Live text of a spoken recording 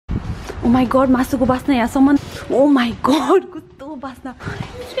Oh my god, मासुको बास्ना यहाँसम्म. Oh my god, कस्तो बास्ना.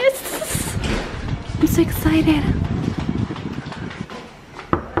 Yes. I'm so excited.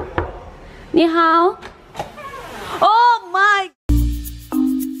 Ni hao. Oh my.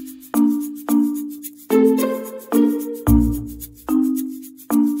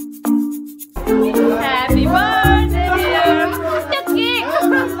 Happy birthday, dear.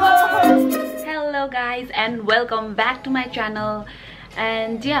 Hello guys and welcome back to my channel.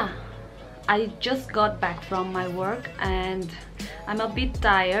 And yeah, I just got back from my work and I'm a bit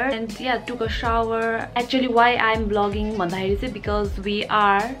tired and yeah, took a shower. Actually why I'm vlogging because we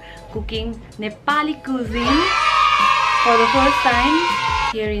are cooking Nepali cuisine for the first time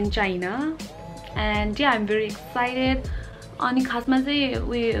here in China. And yeah, I'm very excited. अनि खासमा चाहिँ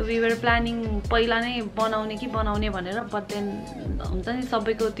we were planning पहिला नै बनाउने कि बनाउने भनेर, but then हुन्छ नि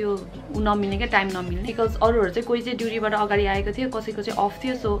सबैको त्यो नमिल्ने के टाइम नमिल्ने, because अरूहरु चाहिँ कोही चाहिँ ड्युटीबाट अगाडि आएको थियो, कसैको चाहिँ अफ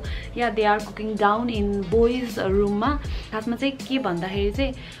थियो. So yeah they are cooking down in boys रुममा. खासमा चाहिँ के भन्दाखेरि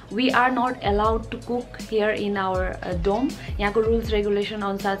चाहिँ we are not allowed to cook here in our dorm. यहाँको रुल्स रेगुलेसन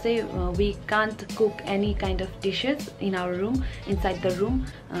अनुसार चाहिँ we can't cook any kind of dishes in our room, inside the room.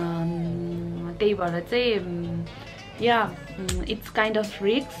 त्यही भएर चाहिँ yeah, it's kind of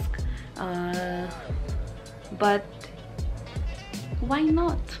risk, but why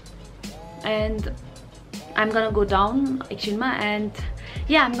not? And I'm gonna go down Ikshima and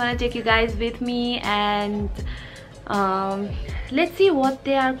yeah, I'm gonna take you guys with me and let's see what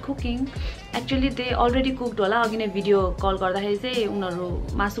they are cooking. Actually they already cooked होला. अघि नै video call गर्दाखेरि चाहिँ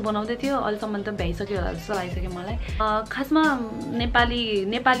उनीहरु मासु बनाउँदै थियो. अहिलेसम्म त भ्याइसक्यो होला जस्तो लागिसक्यो मलाई. खासमा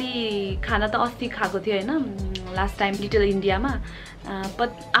नेपाली खाना त अस्ति खाएको थियो हैन, लास्ट टाइम लिटल इन्डियामा. बट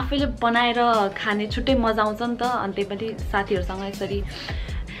आफैले बनाएर खाने छुट्टै मजा आउँछ नि त, अनि त्यसपछि साथीहरुसँग यसरी.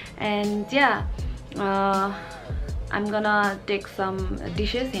 And yeah, I'm gonna take some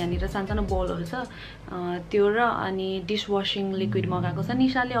dishes. यहाँनिर सानसानो बोलहरु छ, त्यो र अनि डिशवाशिङ लिक्विड मगाएको छ.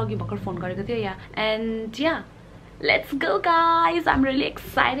 निशाले अघि भर्खर फोन गरेको थियो. या and yeah, let's go guys, I'm really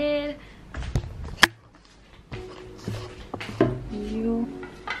excited.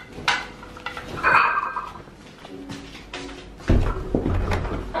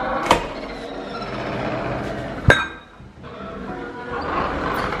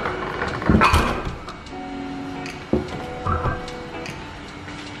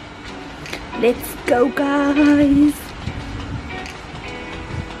 Let's go guys.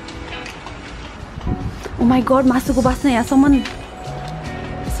 Oh my god, masuko basna yahamsam.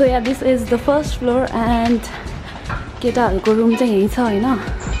 So yeah, this is the first floor and केटाहरुको room चाहिँ यही छ हैन.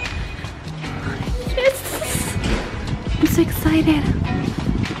 I'm so excited.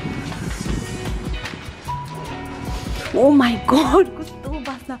 Oh my god, कस्तो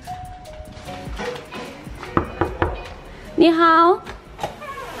बास्ना. Ni hao.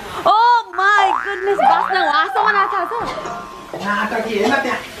 Oh my goodness, बास्ना वहाँसम्म आएको छ. नाटक के हैन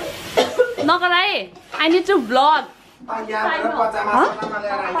त्यहाँ. नगर है. I need to vlog.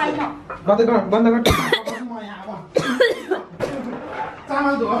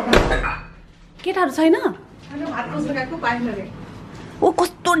 केटाहरु छैन? ओ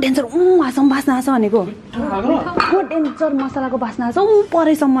कस्तो डेन्जर. वहाँसम्म बास्ना आछ भनेको. को डेन्जर मसलाको बास्ना आछ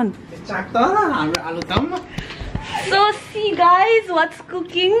परेसम्म. So see guys, what's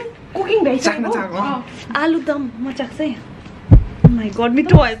cooking? Cooking भइसक्यो. आलु दम म चाख्छु है. Oh my god,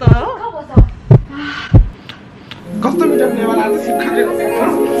 मिठो भएछ हो. कस्तो मिठो नेवाला आज सिप खाएको.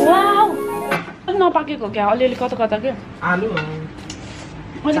 वाउ. नपाकेको क्या, अलिअलि कता के. आलु.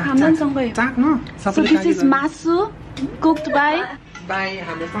 मैले खाम्न सँगै. चाख्नु. So this is masu cooked by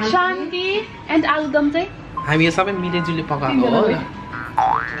हाम्रो शान्ति and आलु दम चाहिँ हामी यो सबै मिलेजुली पकाएको हो. ए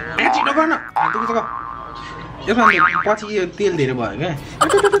छिटो गर्न. दुखिसक्यो. यसमा पछि यो तेल धेरै भयो के.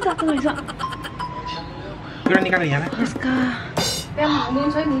 चाख्नु रहेछ. कुरा निकाल्नु यहाँ. यसका त्यहाँ नुन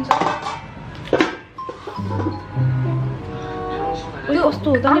छ. उयो कस्तो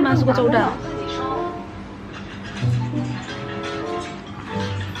हो त नि मासुको चौडा.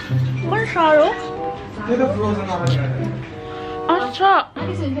 कुन सारो? त्यो त फ्रोजन आएको. अच्छा.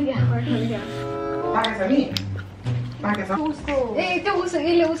 पाकेछ नि. पाकेछ. उसको ए त्यो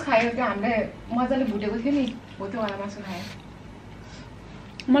उसले खायो त्यो हामीले मजाले भुटेको थियो नि, हो त्यो वाला मासु खायो.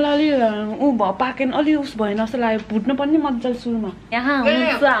 मलाई अलि पाकेन, अलि उस भएन जस्तो लाग्यो. भुट्नु पनि मजाले सुरुमा. यहाँ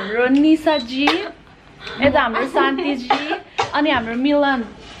हुनुहुन्छ हाम्रो निशाजी, यता हाम्रो शान्तिजी अनि हाम्रो मिलन.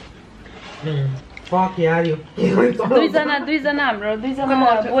 दुईजना हाम्रो दुईजना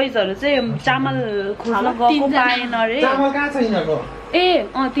बोइजहरु चाहिँ चामल खोज्न गएको पाएन रे. चामल कहाँ छ यिनीहरुको? ए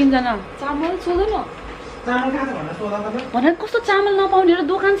तीनजना. चामल सोध्नु न. चामल कहाँ छ भनेर सोध्दा त. भने कस्तो चामल नपाउने र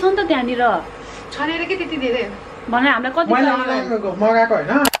दोकान छ नि त त्यहाँनिर. छरेर के त्यति धेरै भने हामीलाई कति मगाएको हैन.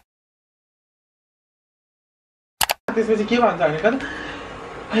 त्यसपछि के भन्छ भने कता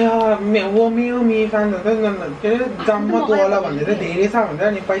वो मी फान के अरे जम्मा तोला भनेर धेरै छ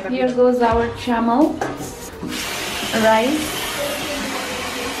भनेर नि पैसा Here goes our chamel rice.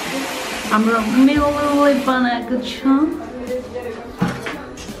 हाम्रो मेलोले बनाएको छ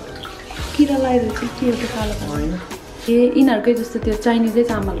किरा लगाएर चाहिँ के हो त्यो कालो हैन ए यिनीहरुकै जस्तो त्यो चाइनिजै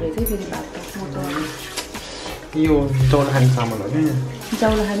चामल रहेछ है फेरि भात मजाले यो चौलाहानी चामल हो नि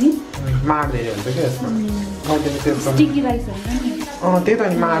चौलाहानी माड धेरै हुन्छ के यसमा त्यो स्टिकी राइस हुन्छ नि त्यही त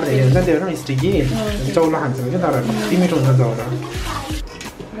नि माड धेरै हुन्छ त्यो हैन स्टिकी चौला खान्छ के तर तिमीट हुन्छ चौला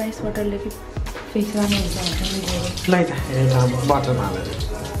राइस वाटरले के फेस राम्रो हुन्छ लाइ त बटर हालेर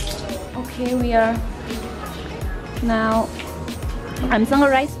Okay, we are now. हामीसँग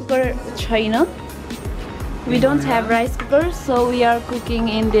rice cooker छैन. We don't have rice cooker, so we are cooking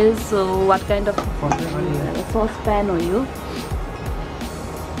in this. So what kind of saucepan are you?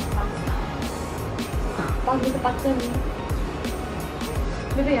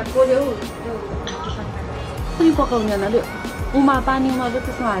 Kuni pakaउने न त्यो उमा पानी उमाल्दा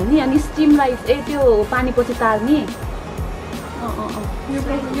त्यसमा हाल्ने अनि स्टिम राइस त्यो पानी पछि तार्ने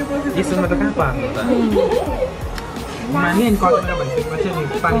यसमा त कहाँ पार्नु त मानी अनि कटमेरा भइसकेपछि नि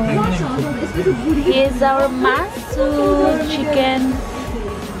पानी खाइदिने Here's our masu chicken.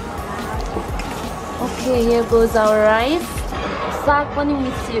 Okay, here goes our rice. Saag पनि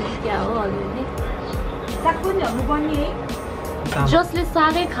मिसियो कि क्या हो अलिअलि साग पनि हाल्नु पर्ने है जसले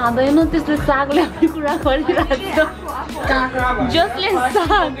सागै खाँदैन त्यसले साग ल्याउने कुरा गरिरहेछ जसले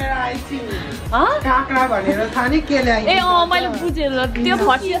साग काक्रा भनेर थाहा नि के ल्याइ ए मैले बुझेँ त्यो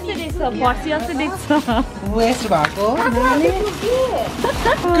फर्सी जस्तै देख्छ वेस्ट भएको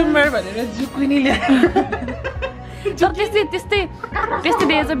कुम्बर भनेर जुकुनी ल्याए तर त्यस्तै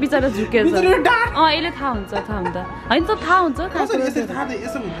देखेछ बिचरा झुकेछ यसले थाहा हुन्छ हैन त थाहा हुन्छ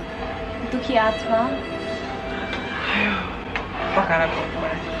दुखी आत्मा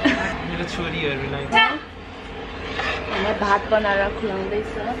मेरो छोरीहरूलाई भात बनाएर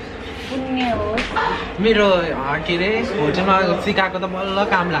खुवाउँदैछ पुण्य होस् मेरो के अरे होटलमा सिकाएको त बल्ल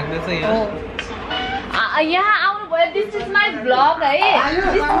काम लाग्दैछ यहाँ आउनु भयो दिस इज माई ब्लग है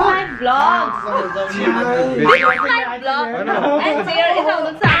this is my blog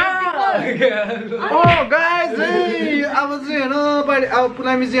guys अब चाहिँ होइन अब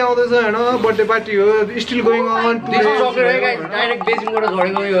पुलामी चाहिँ आउँदैछ होइन बर्थडे पार्टी हो स्टिल गोइङ अन डाइरेक्ट बेजिङबाट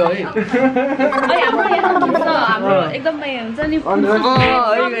झरेको यो है हाम्रो एकदमै हुन्छ नि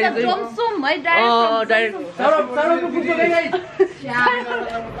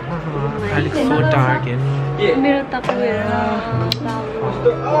मेरो तपाईँ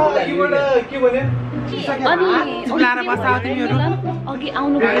अघि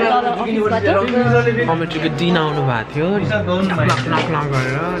आउनु कमेन्ट्रीको दिन आउनु भएको थियो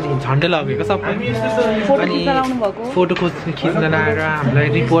गरेर अनि झन्डै लगेको सबै अनि फोटो खिच्न आएर हामीलाई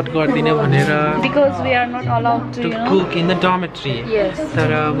रिपोर्ट गरिदिने भनेर कुक इन द डर्मेट्री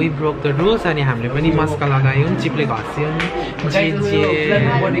तर वी ब्रोक द रुल्स अनि हामीले पनि मस्का लगायौँ चिप्ले घस्यौँ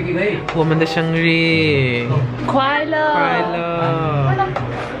वोमन्दसँगै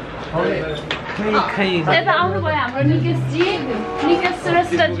यता आउनुभयो हाम्रो निकेशजी निकेश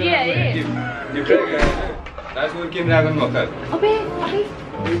श्रेष्ठजी है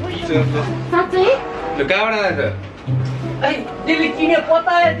साँच्चै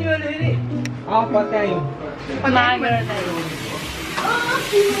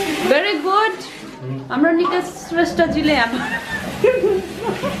भेरी गुड हाम्रो निकेश श्रेष्ठजीले हाम्रो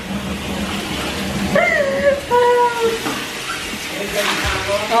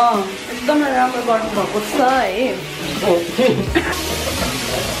एकदमै राम्रो गर्नुभएको छ है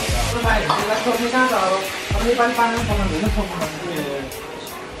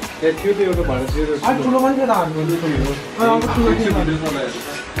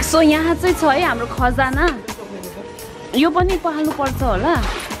सो यहाँ चाहिँ छ है हाम्रो खजाना यो पनि पहाल्नु पर्छ होला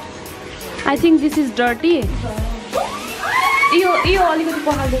I think this is dirty यो अलिकति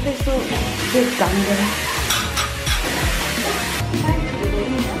पहाल्दै चाहिँ यस्तो घाम गरेर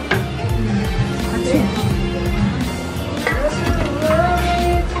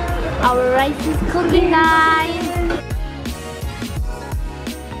Our rice is cooking, guys.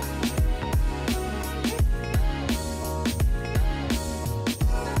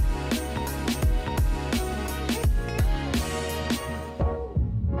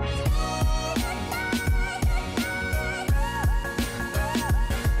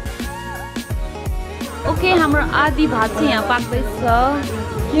 Okay, हाम्रो आधी भात चाहिँ यहाँ पाक्दैछ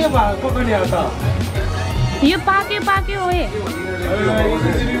के भयो पकाउने हो त यो पाक्यो ओए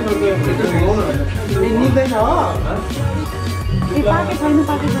निदैन हो ए पाके छैन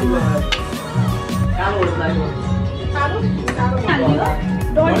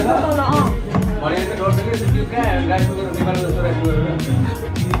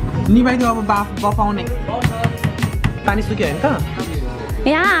निभाइदियो अब बफाउने पानी सुक्यो होइन त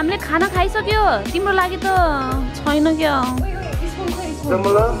यहाँ हामीले खाना खाइसक्यो तिम्रो लागि त छैन क्या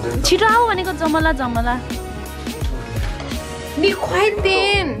छिटो आऊ भनेको जमला जमला 你快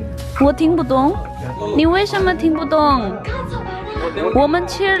点！我听不懂，你为什么听不懂？我们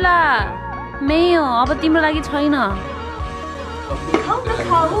吃了，没有，अब तिम्रो लागि छैन।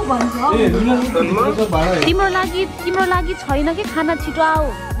 तिम्रो लागि छैन कि खाना छिटो आऊ।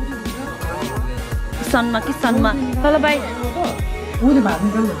 सनमा कि सनमा तल भाइ उले भात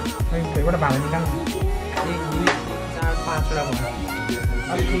निकाल्नु एउटा भात निकाल्नु 1 2 4 5 वटा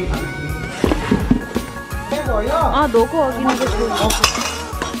भयो धोको अघि नै छु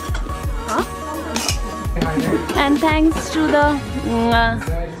एन्ड थ्याङ्क्स टु द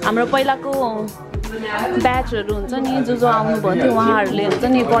हाम्रो पहिलाको ब्याचहरू हुन्छ नि जो आउनुभयो थियो उहाँहरूले हुन्छ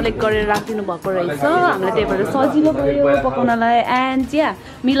नि कलेक्ट गरेर राखिदिनु भएको रहेछ हामीलाई त्यही भएर सजिलो भयो पकाउनलाई and yeah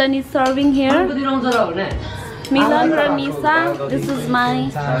Milan is serving here मिलन र निसा दिस इज माई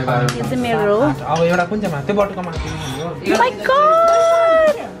यो चाहिँ मेरो अब एउटा कुन चाहिँ त्यो बटुको माथि माय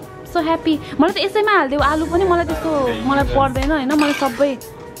गॉड सो ह्याप्पी मलाई त यसैमा हाल्दियो आलु पनि मलाई त्यस्तो मलाई पर्दैन हैन मलाई सबै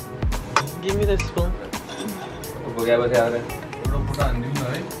give me the spoon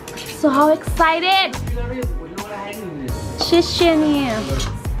So how excited! Shishani.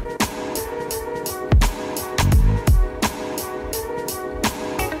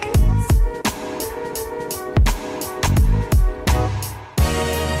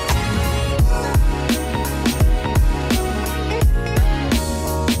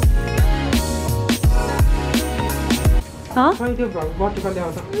 Huh?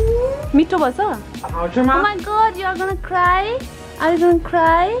 Mito basa? Oh my god, you are gonna cry? Are you gonna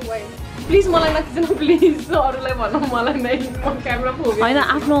cry? Please मलाई नखिच्नु प्लिज अरूलाई भन्नु मलाई नै क्यामेरा फोबिया हैन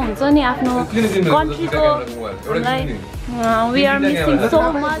आफ्नो हुन्छ नि आफ्नो कन्ट्रीको we are missing so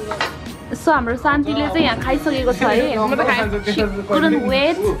much so हाम्रो शान्तिले चाहिँ यहाँ खाइसकेको छ है couldn't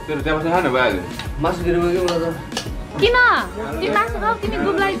wait मासु दिनु के मलाई त किन तिमी मासु खाऊ तिमी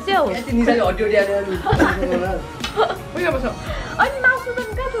गुब्लाइछौ यति निसाले हड्डी हड्डी आएर उयो बस अनि मासु त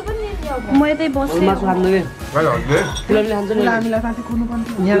कहाँ छ पनि म यतै बस्छु मासु खानु के पुलामीले खान्छ नि हामीलाई साथी कुर्नु पर्छ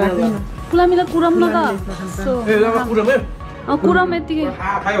यहाँ राख्नु पुलामीलाई कुराम न त सो कुराम यतिकै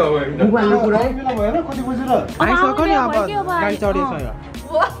आइसक्यो नि अब गाडी चढेछ यो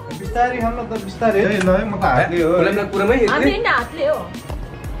बिस्तारै खान त बिस्तारै है ल म त हातले हो पुलामीले कुरामै हामी हैन हातले हो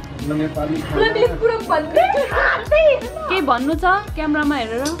पुलामीले कुराम भन्दै के भन्नु छ क्यामेरामा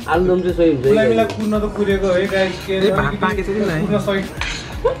हेरेर आलुदम चाहिँ सही हुन्छ पुलामीलाई कुर्न त कुरेको है गाइस के भात पाके चाहिँ नि कुर्न सही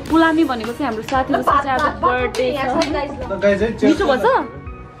पुलामी भनेको चाहिँ हाम्रो साथीको चाहिँ आज बर्थडे छ त गाइस है मिठो भन्छ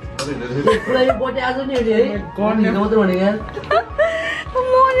पुलामी बर्थडे आज नि हेर्ने है कन हिजो मात्र भनेको यार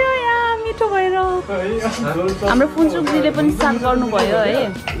मर्यो यहाँ मिठो भएर हाम्रो फुन्चुकजीले पनि साथ गर्नुभयो है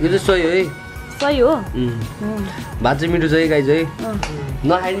यो चाहिँ सही है सही हो भात चाहिँ मिठो छ है गाइस है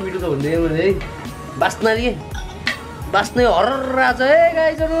नखाइने मिठो त हुँदैन मैले है बास्नै हरर आज है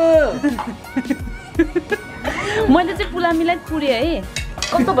गाइसहरु मैले चाहिँ पुलामीलाई कुरेँ है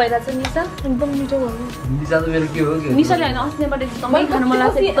कस्तो भइरहेछ निसा एकदम मिठो भयो निसा त मेरो के हो के निसाले हैन अस्नेबाट एकदमै खानु मन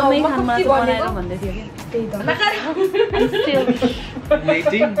लाग्छ एकदमै खानु मन लाग्छ बनाएर भन्दै थियो के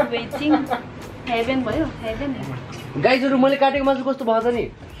त्यही त वेटिङ हेभन भयो हेभन गाइसहरु मैले काटेको मासु कस्तो भयो त नि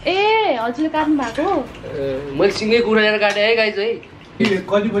ए हजुरले काट्नु भएको मैले सिंगै कुरेर काटे है गाइस है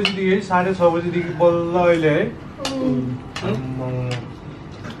कति बजीदेखि है 6:30 बजीदेखि बल्ल अहिले है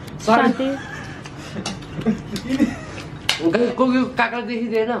शान्ति को काक्रा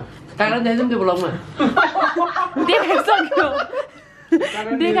देखिँदैन काक्रा देखाइदिउँ त्यो ब्लगमा देखाइसक्यो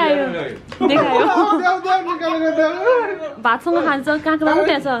देखायो भातसँग खान्छ काँक्रा पनि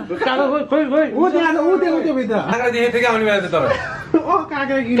त्यहाँ छ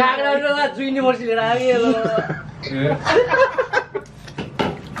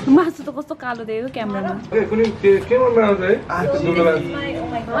मासु त कस्तो कालो देख्यो क्यामेरामा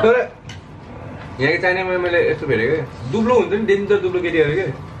यहाँ चाइनामा मैले यस्तो भेटेको दुब्लो हुन्छ नि डेन्जर दुब्लो केटीहरू के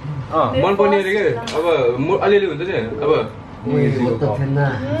मन पर्ने अरे के अब अलिअलि हुन्छ नि अब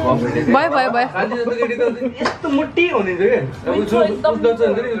यस्तो मोटी हुनुहुन्छ क्या अब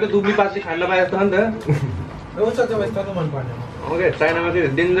दुब्ली पात चाहिँ खान पाए जस्तो हो नि त ओके चाइनामा चाहिँ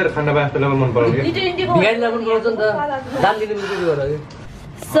डेन्जर खान पाए जस्तो मन पराउँछ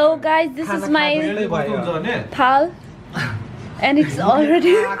So guys, this is my thal and it's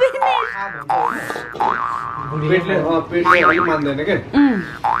already finished. पेटले अलिक मान्दैन के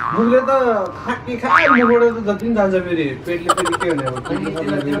मुखले त खाकी खाए मुखबाट त जति पनि जान्छ फेरि पेटले फेरि के हुने अब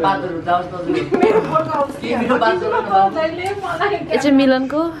यो चाहिँ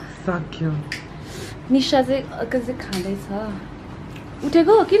मिलनको सक्यो निशा चाहिँ अझै खाँदैछ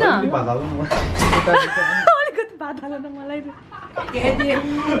उठेको किन अलिकति भात हाल न मलाई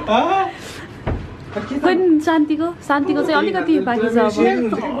खोइ शान्तिको चाहिँ अलिकति बाँकी छ अब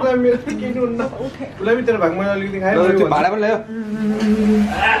उसलाई तेरो भागमा अलिकति खायो भाडा पनि ल्यायो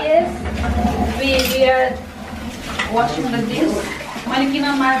मैले किन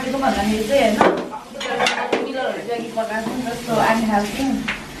मार्केको भन्दाखेरि चाहिँ होइन मिलरहरू चाहिँ अघि पकाएको नि जस्तो आनी हाल्छु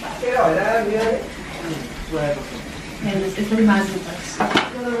यसरी माझ्नुपर्छ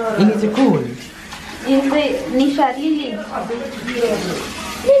यिनी चाहिँ को हुन् यो चाहिँ निशा लिली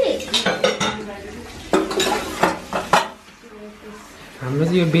हाम्रो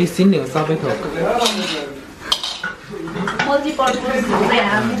चाहिँ यो बेसिन नै हो सबै थोक मल्टिपर्पज धुने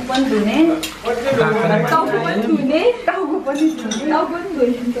हामी पनि धुने टाउको पनि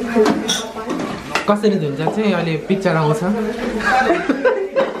धुने कसरी धुन्छ चाहिँ अहिले पिक्चर आउँछ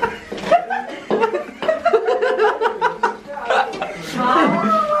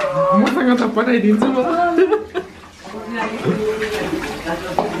मसँग त पठाइदिन्छु म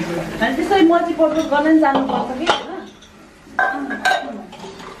त्यसरी मल्टिपर्पज गर्न नि जानुपर्छ कि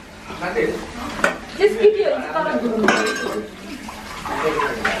त्यस केटीहरू चाहिँ तर धुनु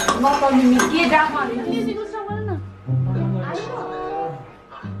नपर्ने के ड्रामाहरू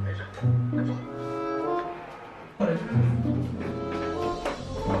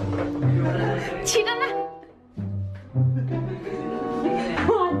छिटो न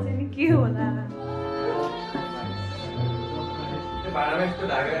के होला भाडामा यस्तो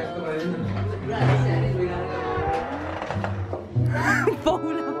ढाकेर यस्तो गरिदिनु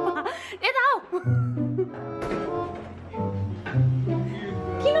यता आऊ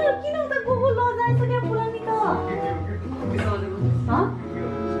किन उता गोगो लजाएछ क्या पुरानी त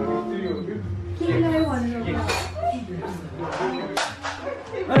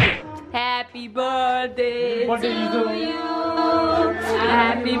Happy birthday to you.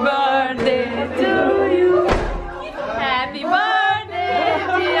 Happy birthday to you. Happy birthday,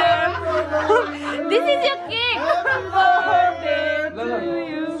 dear. This is your cake. Birthday to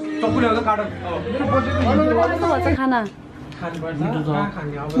you. कस्तो भन्छ खाना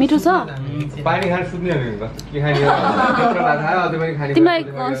मिठो छ पानी खान सुत्ने हो के खाने तिमीलाई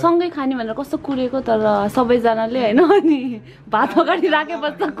सँगै खाने भनेर कस्तो कुरेको तर सबैजनाले होइन अनि भात अगाडि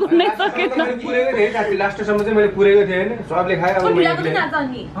राखेपछि त कुर्नै सकेन कुरेको थिएँ साथी लास्टसम्म चाहिँ मैले कुरेको थिएँ होइन सबले खायो अब मैले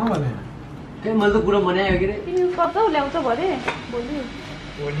मैले त कुरा बनायो के रे तिमी कता ल्याउँछ भरे भोलि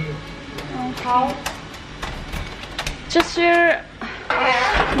खाऊ जसर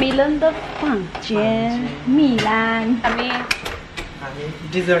मिलन द फङ्सन मिलान हामी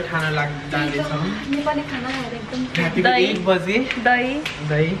डिजर्ट खान लाग्दैछौँ नेपाली खाना खाएर एकदम 1 बजे दही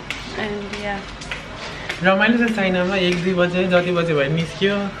एन्ड या रमाइलो छ चाइनामा 1-2 बजे जति बजे भयो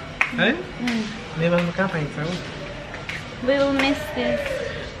निस्क्यो है नेपालमा कहाँ पाइन्छ हौ विल मिस दिस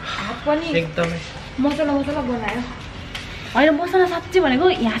पनि एकदमै मसला बनायो होइन मसला साँच्चै भनेको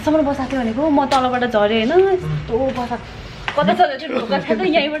यहाँसम्म बसाएको थियो भनेको म तलबाट झरेँ होइन यस्तो बसाएको कता चल्यो चाहिँ ढोका खाँदा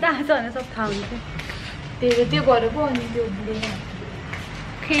यहीँबाट आएछ भने सब थाहा हुन्छ त्यो गरेको अनि त्यो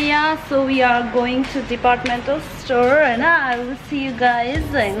Okay, yeah, so we are going to departmental store and I will see you guys.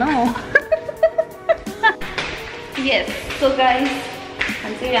 I know. Yes, so guys,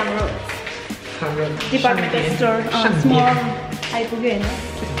 I'm saying I'm departmental store. Small. I forget.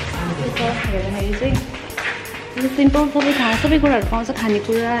 It's simple. So we have some good advice. Khani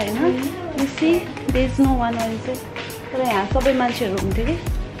kura, you see, there is no one else. So yeah, so we manage room, okay?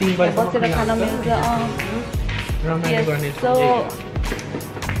 Yes, so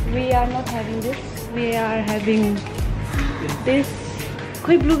we are not having this. We are having this.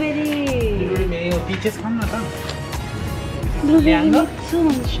 Koi blueberry. Peaches खाऊँ न त Blueberry so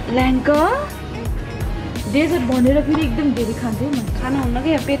much. Lanka. Dessert बनेर फेरि एकदम धेरै खान्थे म खाना हुन्न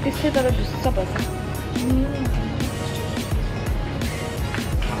के पेट त्यस्तै तर ढुस्स पर्छ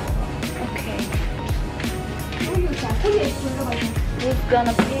Okay. Who's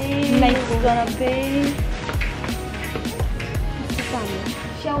gonna pay? Who's gonna pay?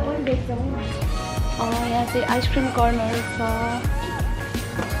 यहाँ चाहिँ आइसक्रिम कर्नर छ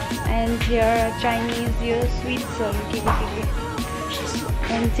and here Chinese here sweets के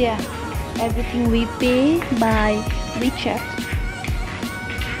and yeah everything we pay by WeChat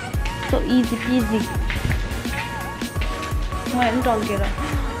so easy peasy म हेर्नु टल्केर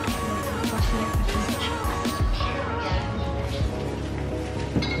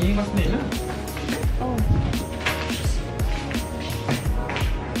यही बस्ने हैन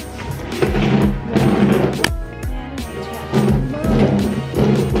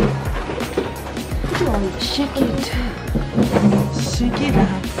Shake it. Shake it.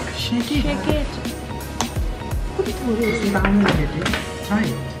 Shake it. Try.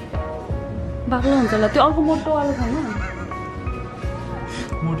 बाक्लो हुन्छ ल त्यो अर्को मोटो वाला खानु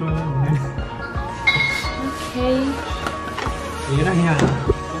मोटो वाला हुँदैन ओके हेर यहाँ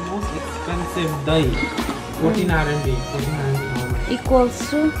मोस्ट एक्सपेन्सिभ दही 14 RMB इक्वल्स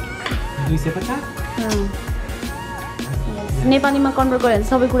टु 250 नेपालीमा कन्भर्ट गरे भने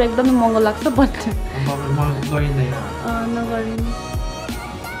सबै कुरा एकदमै महँगो लाग्छ बट गरिँदैन नगरिनु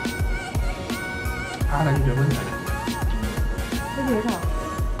आधा लिटर पनि छैन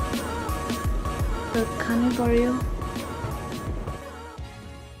खानै पर्यो